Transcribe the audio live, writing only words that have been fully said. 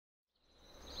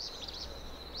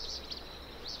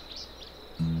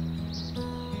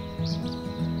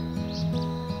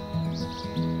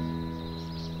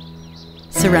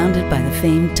Surrounded by the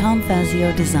famed Tom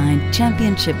Fazio-designed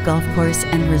Championship Golf Course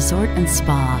and Resort and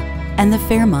Spa, and the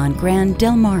Fairmont Grand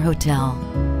Del Mar Hotel,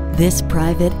 this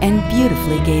private and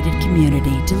beautifully gated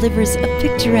community delivers a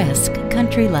picturesque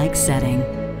country-like setting.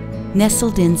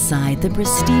 Nestled inside the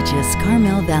prestigious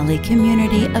Carmel Valley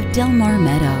community of Del Mar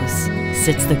Meadows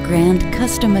sits the Grand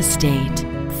Custom Estate,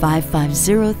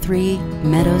 5503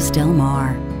 Meadows Del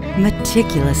Mar,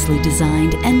 meticulously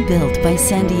designed and built by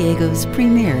San Diego's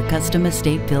premier custom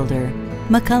estate builder,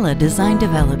 McCullough Design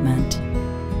Development.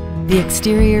 The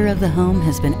exterior of the home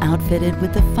has been outfitted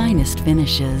with the finest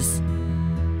finishes,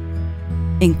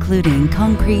 including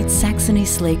concrete Saxony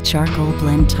slate charcoal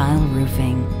blend tile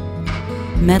roofing,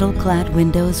 metal-clad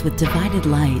windows with divided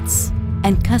lights,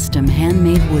 and custom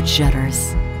handmade wood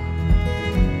shutters.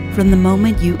 From the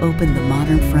moment you open the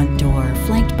modern front door,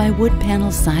 flanked by wood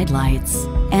panel side lights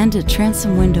and a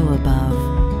transom window above,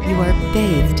 you are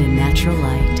bathed in natural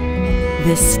light.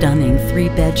 This stunning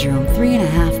 3-bedroom,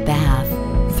 3.5 bath,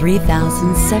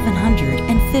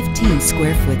 3,715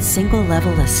 square foot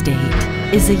single-level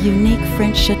estate is a unique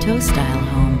French chateau-style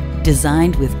home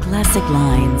designed with classic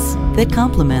lines that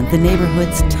complement the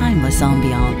neighborhood's timeless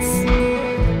ambiance.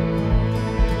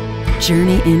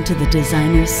 Journey into the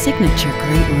designer's signature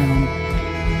great room,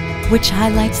 which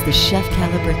highlights the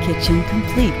chef-caliber kitchen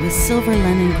complete with silver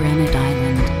Lennon granite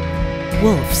island,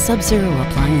 Wolf Sub-Zero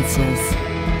appliances,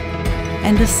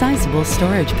 and a sizable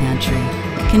storage pantry.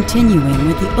 Continuing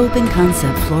with the open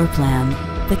concept floor plan,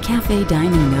 the cafe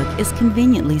dining nook is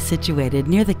conveniently situated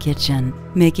near the kitchen,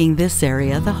 making this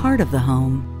area the heart of the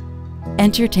home.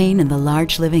 Entertain in the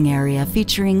large living area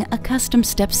featuring a custom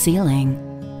step ceiling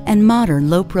and modern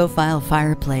low-profile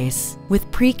fireplace with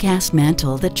precast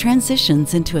mantle that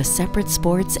transitions into a separate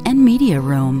sports and media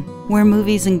room where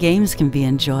movies and games can be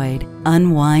enjoyed.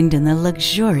 Unwind in the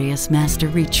luxurious master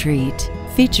retreat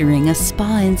featuring a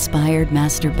spa-inspired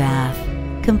master bath,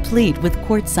 complete with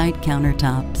quartzite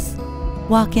countertops,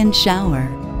 walk-in shower,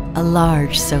 a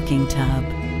large soaking tub,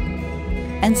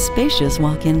 and spacious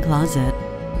walk-in closet.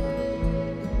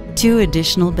 2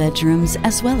 additional bedrooms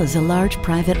as well as a large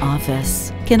private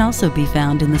office can also be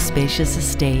found in the spacious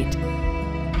estate.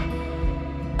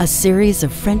 A series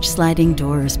of French sliding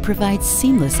doors provides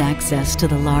seamless access to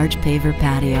the large paver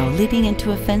patio leading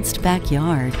into a fenced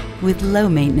backyard with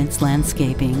low-maintenance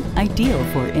landscaping ideal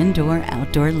for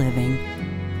indoor-outdoor living.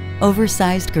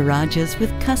 Oversized garages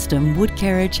with custom wood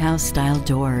carriage house-style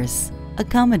doors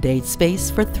accommodate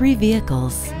space for 3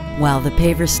 vehicles, while the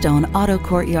paver stone auto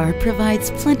courtyard provides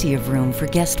plenty of room for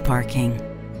guest parking.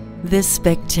 This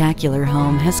spectacular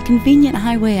home has convenient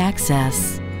highway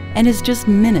access and is just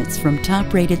minutes from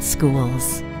top-rated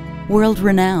schools,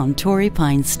 world-renowned Torrey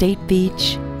Pines State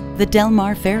Beach, the Del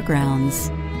Mar Fairgrounds,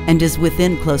 and is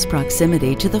within close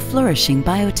proximity to the flourishing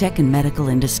biotech and medical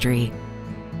industry.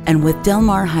 And with Del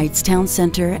Mar Heights Town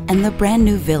Center and the brand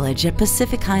new village at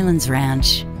Pacific Highlands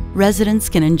Ranch, residents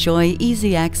can enjoy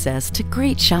easy access to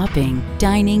great shopping,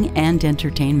 dining, and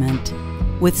entertainment.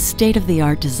 With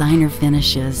state-of-the-art designer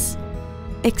finishes,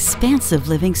 expansive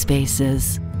living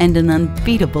spaces, and an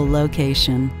unbeatable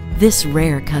location, this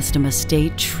rare custom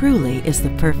estate truly is the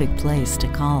perfect place to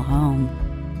call home.